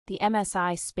The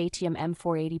MSI SPATIUM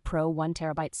M480 Pro 1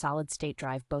 TB solid-state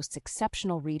drive boasts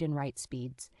exceptional read and write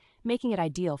speeds, making it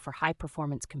ideal for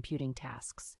high-performance computing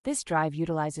tasks. This drive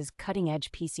utilizes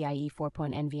cutting-edge PCIe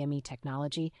 4.0 NVMe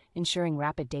technology, ensuring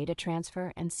rapid data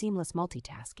transfer and seamless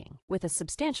multitasking. With a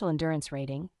substantial endurance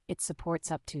rating, it supports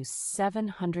up to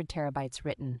 700 terabytes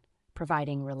written,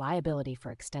 providing reliability for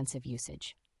extensive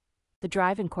usage. The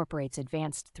drive incorporates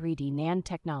advanced 3D NAND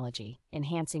technology,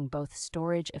 enhancing both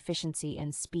storage efficiency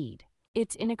and speed.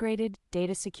 Its integrated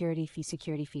data security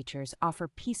features offer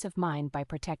peace of mind by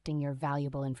protecting your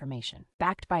valuable information.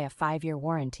 Backed by a 5-year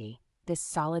warranty, this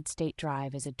solid-state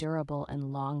drive is a durable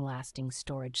and long-lasting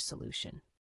storage solution.